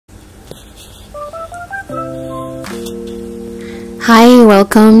Hi,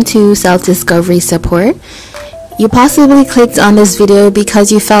 welcome to Self-Discovery Support. You possibly clicked on this video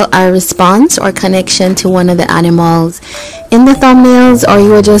because you felt our response or connection to one of the animals in the thumbnails, or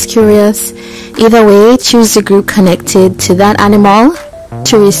you were just curious. Either way, choose the group connected to that animal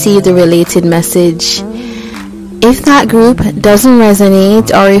to receive the related message. If that group doesn't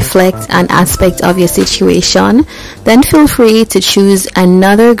resonate or reflect an aspect of your situation, then feel free to choose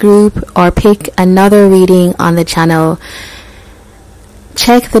another group or pick another reading on the channel.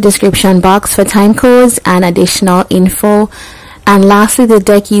 Check the description box for time codes and additional info. And lastly, the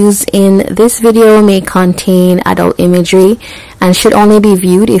deck used in this video may contain adult imagery and should only be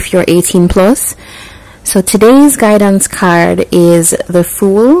viewed if you're 18 plus. So today's guidance card is the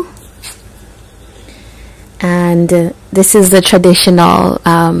Fool. And this is the traditional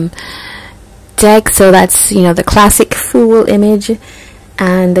deck. So that's, the classic Fool image.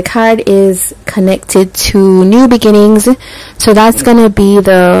 And the card is connected to new beginnings. So that's going to be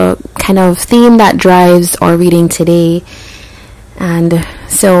the kind of theme that drives our reading today. And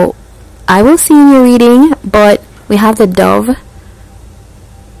so I will see your reading, but we have the Dove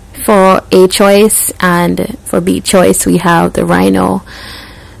for A choice, and for B choice we have the Rhino.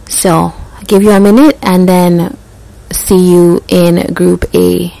 So I'll give you a minute and then see you in group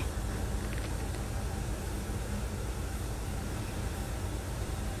A.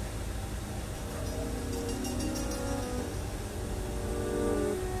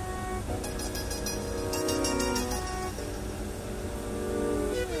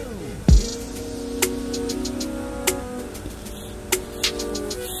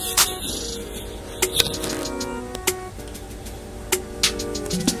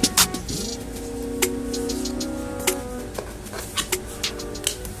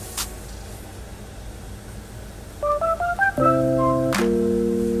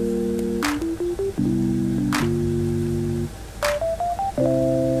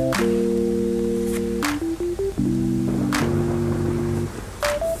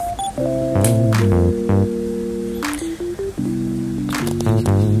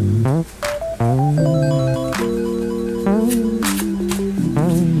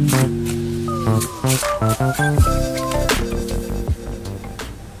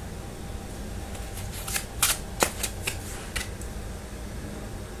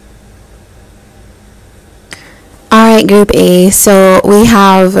 Alright, group A. So we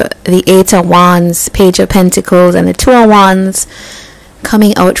have the Eight of Wands, Page of Pentacles, and the Two of Wands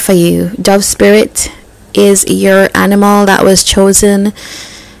coming out for you. Dove Spirit is your animal that was chosen,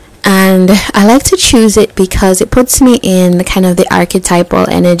 and I like to choose it because it puts me in kind of the archetypal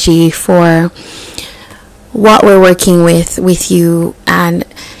energy for what we're working with you, and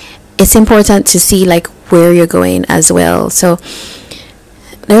it's important to see like where you're going as well. So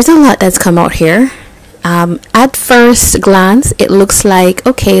there's a lot that's come out here. At first glance it looks like,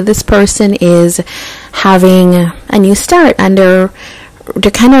 okay, this person is having a new start, and they're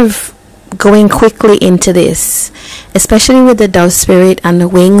kind of going quickly into this, especially with the Dove Spirit and the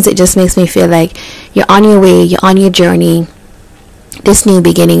wings. It just makes me feel like you're on your way, you're on your journey. This new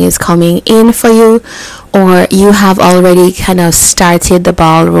beginning is coming in for you, or you have already kind of started the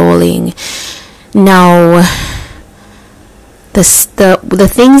ball rolling. Now the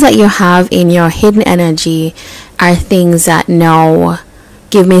things that you have in your hidden energy are things that now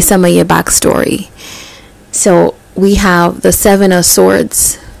give me some of your backstory. So we have the Seven of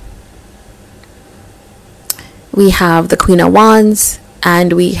Swords, we have the Queen of Wands,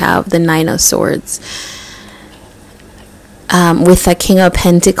 and we have the Nine of Swords, with the King of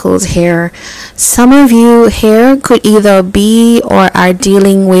Pentacles here. Some of you here could either be or are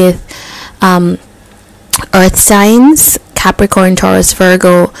dealing with earth signs, Capricorn, Taurus,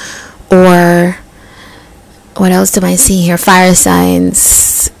 Virgo, or what else do I see here? Fire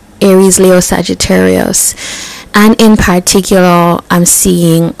signs, Aries, Leo, Sagittarius. And in particular, I'm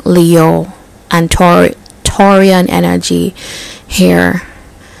seeing Leo and Taurian energy here.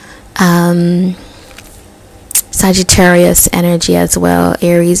 Sagittarius energy as well,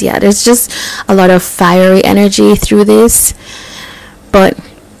 Aries. Yeah, there's just a lot of fiery energy through this. But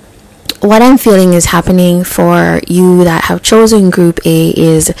what I'm feeling is happening for you that have chosen group A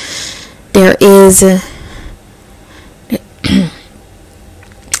is there is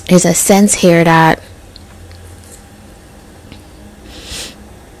there's a sense here that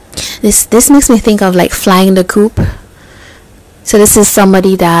this makes me think of like flying the coop. So this is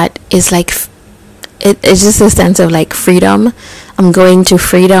somebody that is like, it's just a sense of like freedom. I'm going to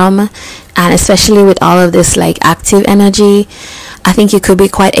freedom, and especially with all of this like active energy, I think you could be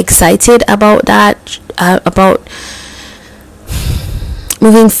quite excited about that, about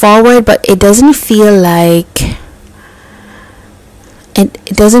moving forward, but it doesn't feel like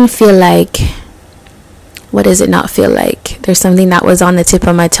what does it not feel like? There's something that was on the tip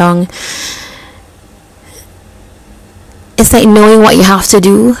of my tongue. It's like knowing what you have to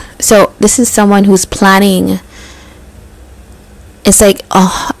do. So this is someone who's planning. It's like,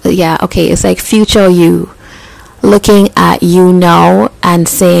 oh yeah, okay, it's like future you looking at you now and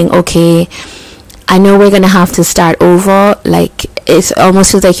saying, okay, I know we're gonna have to start over. Like, it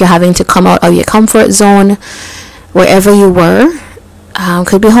almost feels like you're having to come out of your comfort zone wherever you were.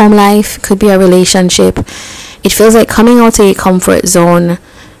 Could be home life, could be a relationship. It feels like coming out of your comfort zone,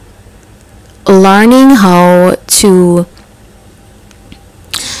 learning how to,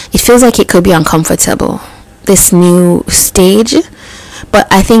 it feels like it could be uncomfortable, this new stage,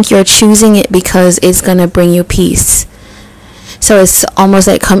 but I think you're choosing it because it's gonna bring you peace. So it's almost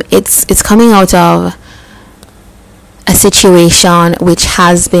like it's coming out of a situation which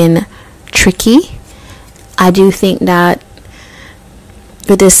has been tricky. I do think that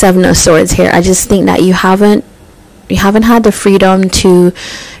with this Seven of Swords here, I just think that you haven't had the freedom to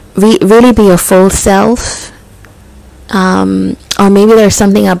really be your full self, or maybe there's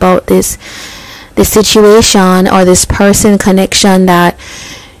something about this situation or this person connection that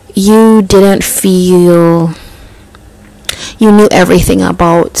you didn't feel you knew everything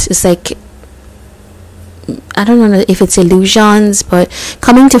about. It's like, I don't know if it's illusions, but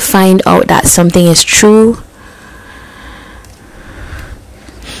coming to find out that something is true.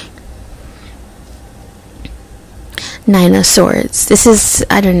 Nine of Swords. This is,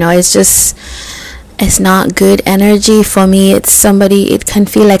 I don't know, it's not good energy for me. It's somebody, it can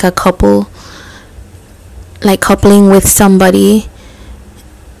feel like a couple, like coupling with somebody.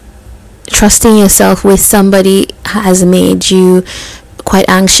 Trusting yourself with somebody has made you quite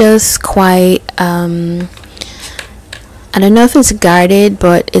anxious, quite I don't know if it's guarded,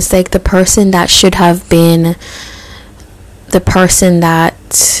 but it's like the person that should have been the person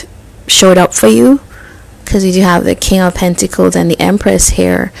that showed up for you, because you do have the King of Pentacles and the Empress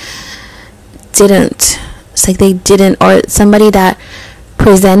here, didn't. It's like they didn't, or somebody that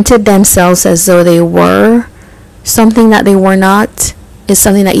presented themselves as though they were something that they were not, is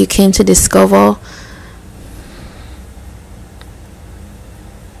something that you came to discover.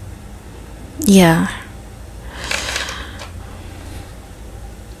 Yeah.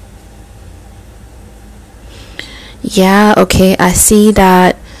 Yeah, okay, I see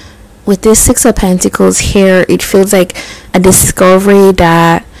that with this Six of Pentacles here, it feels like a discovery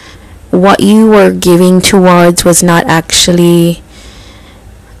that what you were giving towards was not actually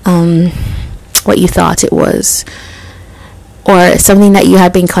what you thought it was, or something that you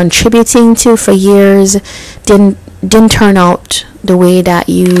had been contributing to for years didn't turn out the way that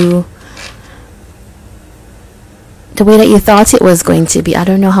you thought it was going to be. I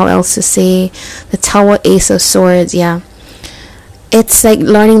don't know how else to say. The Tower, Ace of Swords, yeah. It's like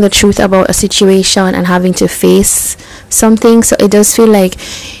learning the truth about a situation and having to face something. So it does feel like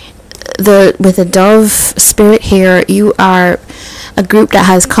with the Dove spirit here, you are a group that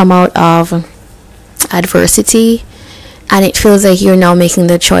has come out of adversity, and it feels like you're now making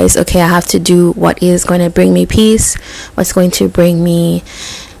the choice, okay, I have to do what is going to bring me peace, what's going to bring me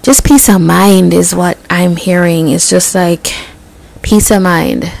just peace of mind is what I'm hearing. It's just like peace of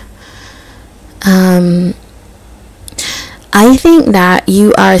mind. I think that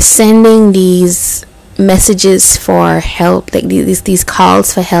you are sending these messages for help, like these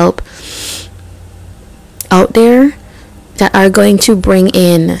calls for help out there that are going to bring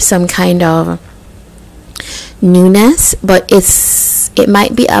in some kind of newness, but it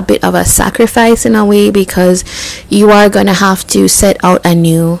might be a bit of a sacrifice in a way, because you are going to have to set out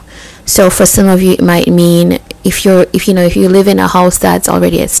anew. So for some of you, it might mean if you live in a house that's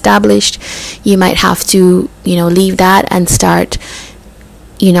already established, you might have to leave that and start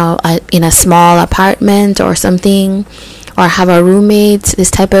in a small apartment or something, or have a roommate.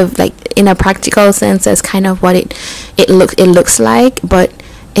 This type of, like, in a practical sense, that's kind of what it looks like, but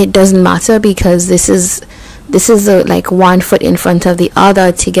it doesn't matter, because this is like one foot in front of the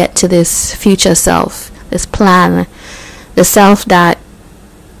other to get to this future self, this plan, the self that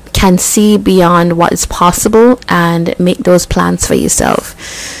can see beyond what is possible and make those plans for yourself.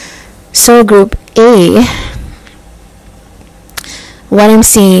 So group A, what I'm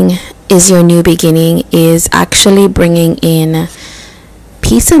seeing is your new beginning is actually bringing in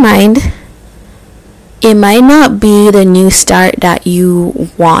peace of mind. It might not be the new start that you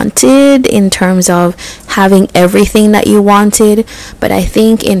wanted in terms of having everything that you wanted, but I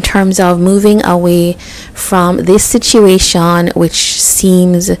think in terms of moving away from this situation, which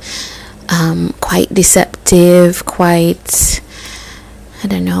seems quite deceptive, quite I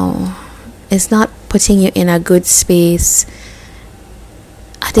don't know, it's not putting you in a good space.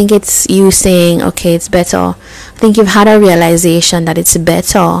 I think it's you saying, okay, it's better. I think you've had a realization that it's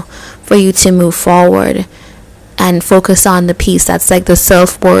better for you to move forward and focus on the peace. That's like the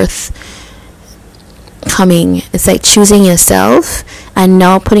self-worth coming. It's like choosing yourself and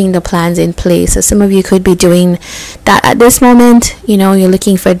now putting the plans in place. So some of you could be doing that at this moment. You know, you're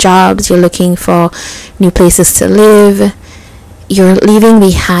looking for jobs, you're looking for new places to live, you're leaving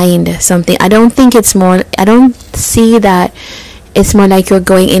behind something. I don't see that it's more like you're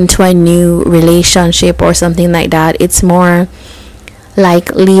going into a new relationship or something like that. It's more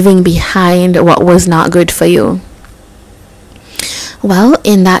like leaving behind what was not good for you. Well,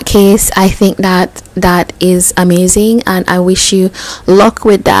 in that case, I think that is amazing, and I wish you luck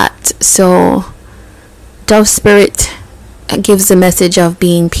with that. So Dove Spirit gives the message of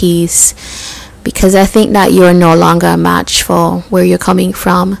being peace, because I think that you're no longer a match for where you're coming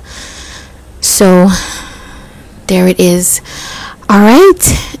from. So there it is.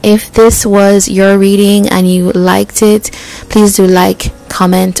 Alright, if this was your reading and you liked it, please do like,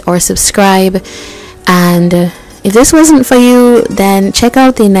 comment, or subscribe. And if this wasn't for you, then check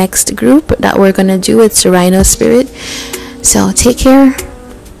out the next group that we're gonna do. It's Rhino Spirit. So take care.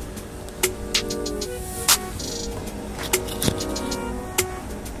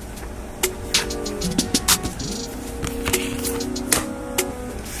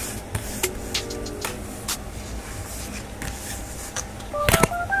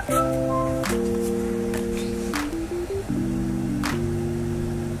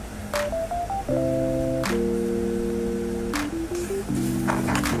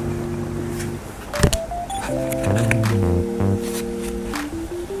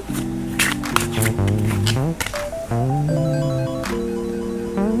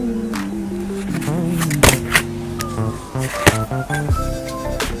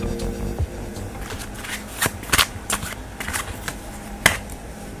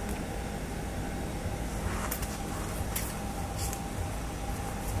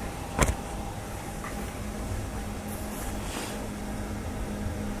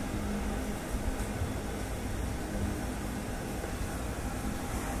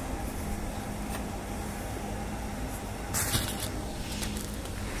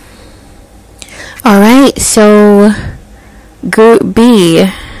 Alright, so Group B,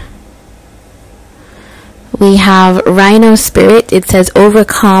 we have Rhino Spirit. It says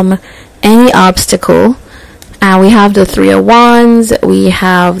overcome any obstacle. And we have the Three of Wands, we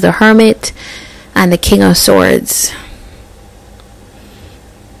have the Hermit, and the King of Swords.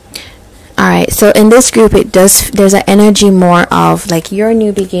 Alright, so in this group, there's an energy more of like your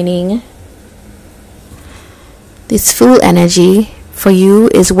new beginning. This Fool energy for you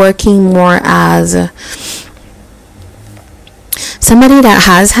is working more as somebody that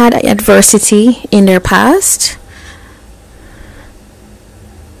has had adversity in their past.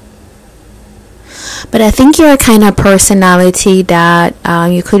 But I think you're a kind of personality that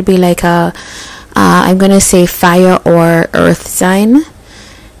you could be like I'm going to say fire or earth sign.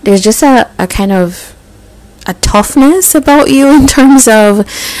 There's just a kind of a toughness about you in terms of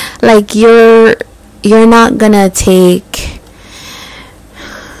like you're not going to take...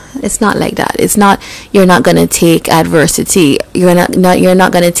 It's not like that. It's not, you're not going to take adversity. You're not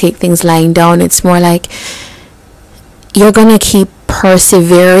going to take things lying down. It's more like you're going to keep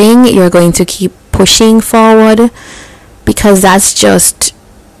persevering. You're going to keep pushing forward, because that's just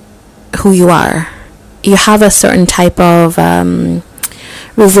who you are. You have a certain type of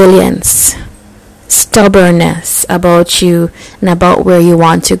resilience, stubbornness about you and about where you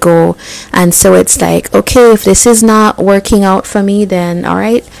want to go. And so it's like, okay, if this is not working out for me, then all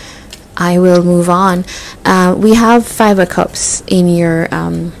right, I will move on. We have Five of Cups in your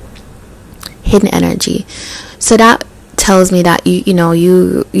hidden energy, so that tells me that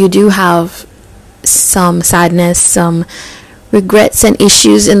you do have some sadness, some regrets and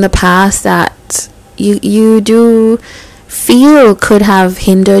issues in the past that you do feel could have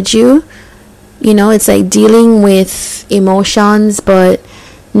hindered you. It's like dealing with emotions but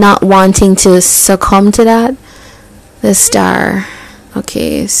not wanting to succumb to that. The Star.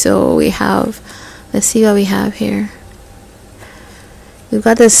 Okay, so we have, let's see what we have here. We've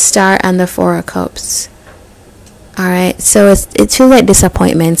got the Star and the Four of Cups. Alright, so it feels like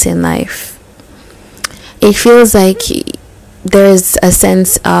disappointments in life. It feels like there's a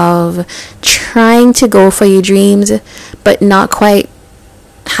sense of trying to go for your dreams but not quite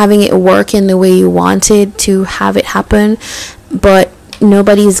having it work in the way you wanted to have it happen. But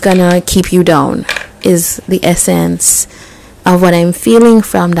nobody's gonna keep you down is the essence of what I'm feeling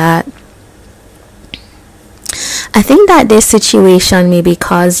from that. I think that this situation may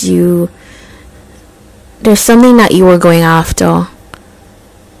because there's something that you were going after.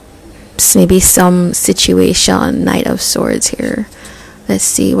 Maybe some situation. Knight of Swords here. Let's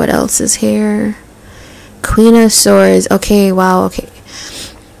see what else is here. Queen of Swords. Okay, wow, okay.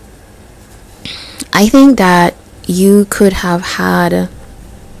 I think that you could have had,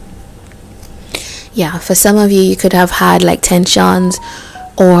 for some of you, you could have had like tensions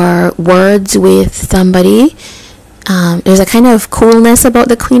or words with somebody. There's a kind of coolness about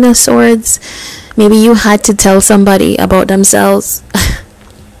the Queen of Swords. Maybe you had to tell somebody about themselves.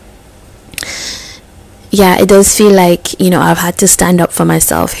 It does feel like, I've had to stand up for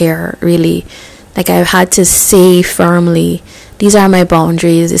myself here, really. Like I've had to say firmly, these are my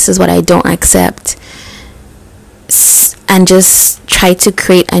boundaries, this is what I don't accept. And just try to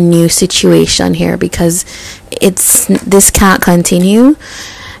create a new situation here, because this can't continue.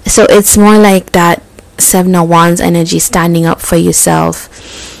 So it's more like that Seven of Wands energy, standing up for yourself.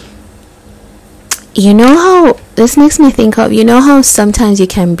 You know how this makes me think of, how sometimes you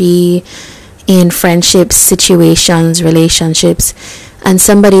can be in friendships, situations, relationships, and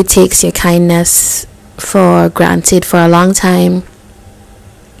somebody takes your kindness for granted for a long time,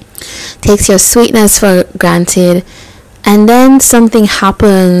 takes your sweetness for granted, and then something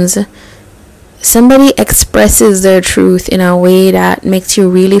happens. Somebody expresses their truth in a way that makes you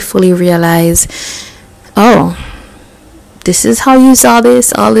really fully realize, oh, this is how you saw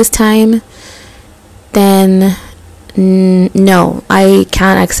this all this time. Then no, I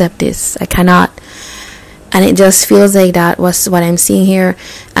can't accept this. I cannot. And it just feels like that was what I'm seeing here.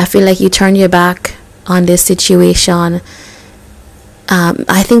 I feel like you turned your back on this situation.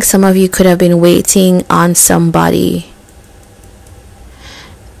 I think some of you could have been waiting on somebody.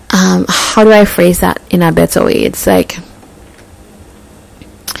 How do I phrase that in a better way? It's like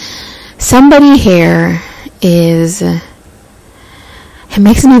somebody here is, it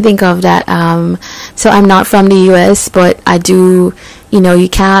makes me think of that. So I'm not from the US, but I do, you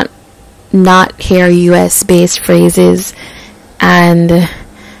can't not hear US based phrases. And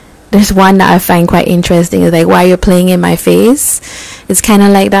there's one that I find quite interesting. It's like, why you're playing in my face. It's kind of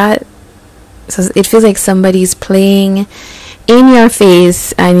like that. So it feels like somebody's playing in your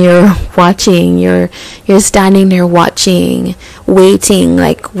face and you're watching. You're standing there watching, waiting,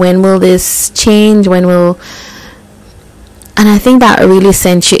 like, when will this change? When will... And I think that really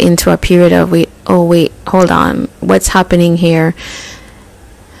sent you into a period of wait, hold on, what's happening here?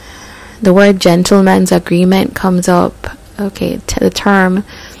 The word gentleman's agreement comes up. Okay, the term.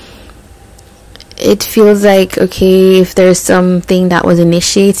 It feels like, okay, if there's something that was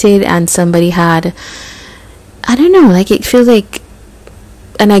initiated and somebody had, I don't know, like it feels like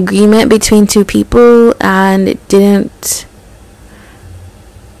an agreement between two people and it didn't,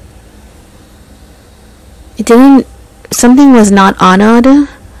 something was not honored.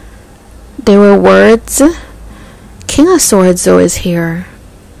 There were words. King of Swords though is here.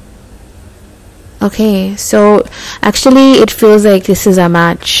 Okay, so actually it feels like this is a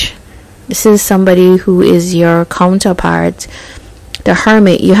match. This is somebody who is your counterpart. The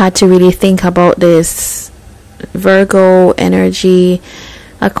Hermit, you had to really think about this. Virgo energy,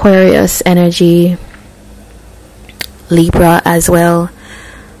 Aquarius energy, Libra as well.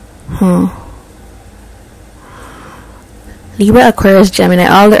 Libra, Aquarius, Gemini,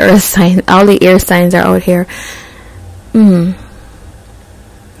 all the earth signs, all the air signs are out here.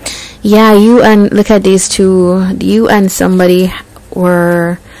 Yeah, you and look at these two. You and somebody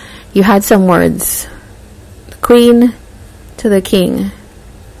were, you had some words. The Queen to the King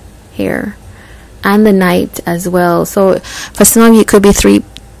here, and the Knight as well. So for some of you, it could be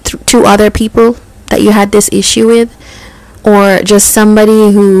two other people that you had this issue with, or just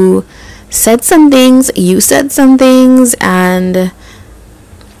somebody who said some things, you said some things, and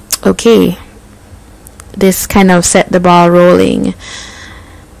okay, this kind of set the ball rolling.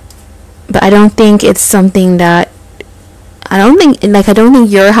 But I don't think it's something that, I don't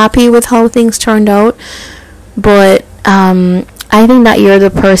think you're happy with how things turned out, but I think that you're the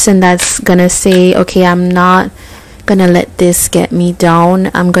person that's gonna say, okay, I'm not gonna let this get me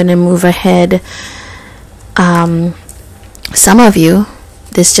down, I'm gonna move ahead. Some of you,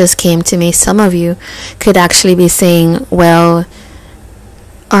 this just came to me, some of you could actually be saying, well,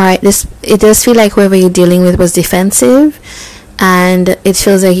 alright, it does feel like whoever you're dealing with was defensive, and it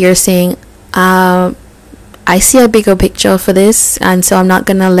feels like you're saying, I see a bigger picture for this, and so I'm not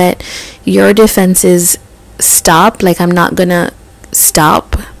gonna let your defenses stop. Like, I'm not gonna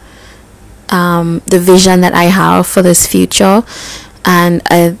stop the vision that I have for this future. And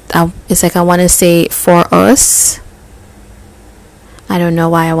it's like I want to say, for us, I don't know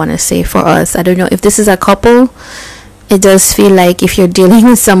why I want to say for us. I don't know if this is a couple. It does feel like if you're dealing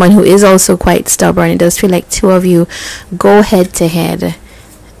with someone who is also quite stubborn, it does feel like two of you go head to head,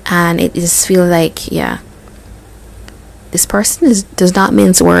 and it just feels like, yeah, this person does not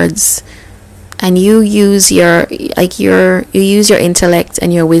mince words, and you use your intellect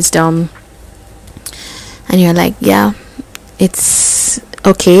and your wisdom, and you're like, yeah, it's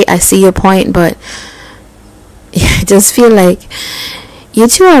okay, I see your point, but I just feel like you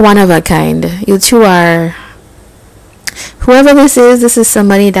two are one of a kind. You two are, whoever this is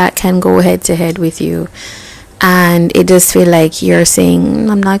somebody that can go head to head with you, and it just feel like you're saying,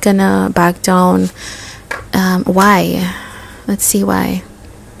 I'm not gonna back down. Why? Let's see why.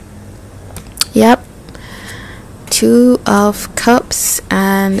 Yep, 2 of Cups,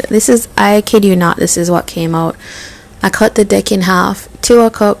 and this is, I kid you not, this is what came out. I cut the deck in half. 2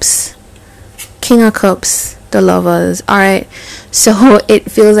 of Cups, King of Cups, the Lovers. Alright, so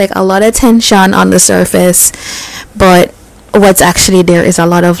it feels like a lot of tension on the surface, but what's actually there is a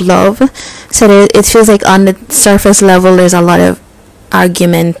lot of love. So it feels like on the surface level there's a lot of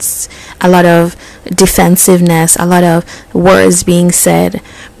arguments, a lot of defensiveness, a lot of words being said,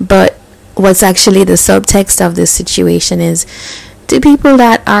 but what's actually the subtext of this situation is 2 people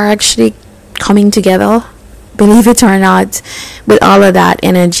that are actually coming together, believe it or not, with all of that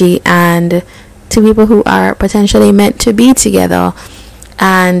energy, and 2 people who are potentially meant to be together.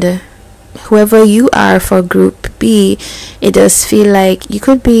 And whoever you are for group B, it does feel like you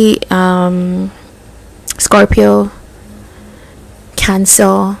could be Scorpio,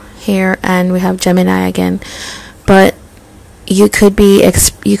 Cancer here, and we have Gemini again, but you could be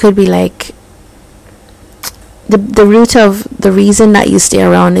like, the root of the reason that you stay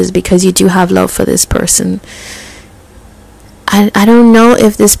around is because you do have love for this person. I don't know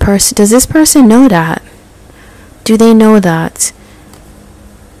if does this person know that? Do they know that?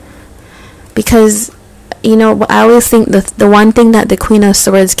 Because, you know, I always think the one thing that the Queen of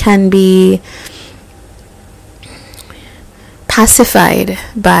Swords can be pacified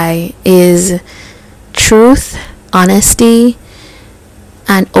by is truth, honesty,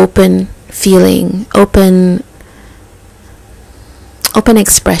 and open feeling, open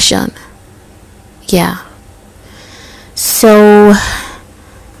expression. Yeah. So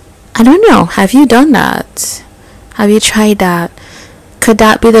I don't know, have you done that? Have you tried that? Could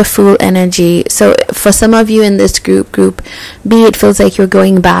that be the Fool energy? So for some of you in this group B, it feels like you're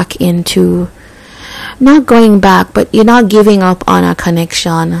going back into, not going back, but you're not giving up on a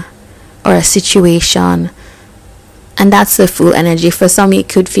connection or a situation, and that's the Fool energy. For some, it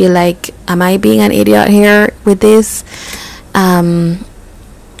could feel like, am I being an idiot here with this?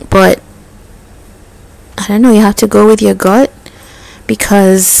 But I don't know, you have to go with your gut,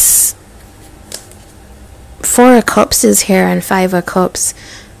 because 4 of Cups is here and 5 of Cups.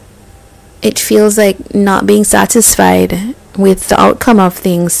 It feels like not being satisfied with the outcome of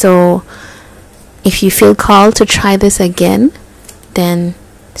things. So if you feel called to try this again, then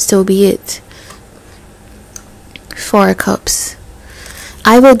so be it. 4 of Cups.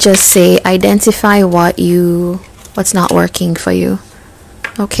 I would just say identify what's not working for you.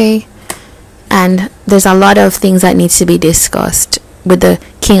 Okay? And there's a lot of things that need to be discussed with the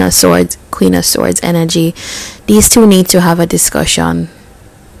King of Swords, Queen of Swords energy. These 2 need to have a discussion.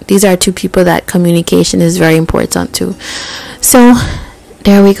 These are 2 people that communication is very important to. So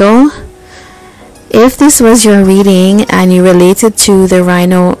there we go. If this was your reading and you related to the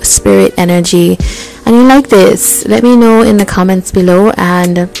Rhino spirit energy and you like this, let me know in the comments below,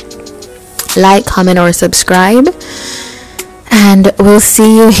 and like, comment, or subscribe. And we'll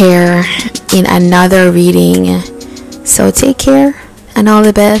see you here in another reading. So take care and all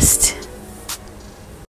the best.